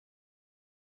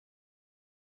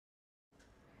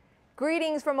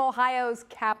Greetings from Ohio's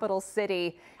capital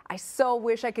city. I so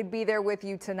wish I could be there with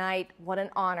you tonight. What an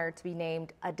honor to be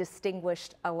named a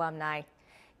distinguished alumni.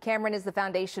 Cameron is the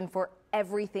foundation for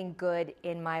everything good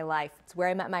in my life. It's where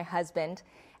I met my husband,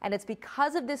 and it's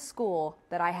because of this school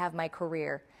that I have my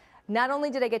career. Not only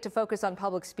did I get to focus on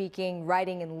public speaking,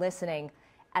 writing, and listening,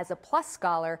 as a Plus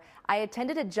Scholar, I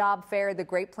attended a job fair at the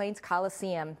Great Plains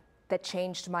Coliseum that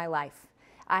changed my life.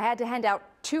 I had to hand out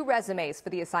 2 resumes for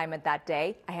the assignment that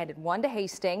day. I handed one to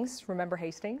Hastings, remember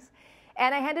Hastings?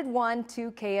 And I handed one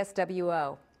to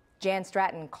KSWO. Jan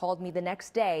Stratton called me the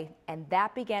next day, and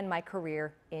that began my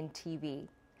career in TV.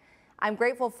 I'm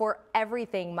grateful for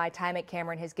everything my time at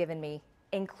Cameron has given me,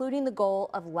 including the goal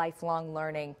of lifelong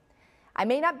learning. I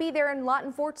may not be there in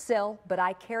Lawton Fort Sill, but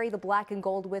I carry the black and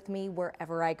gold with me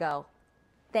wherever I go.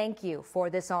 Thank you for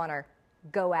this honor.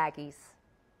 Go Aggies.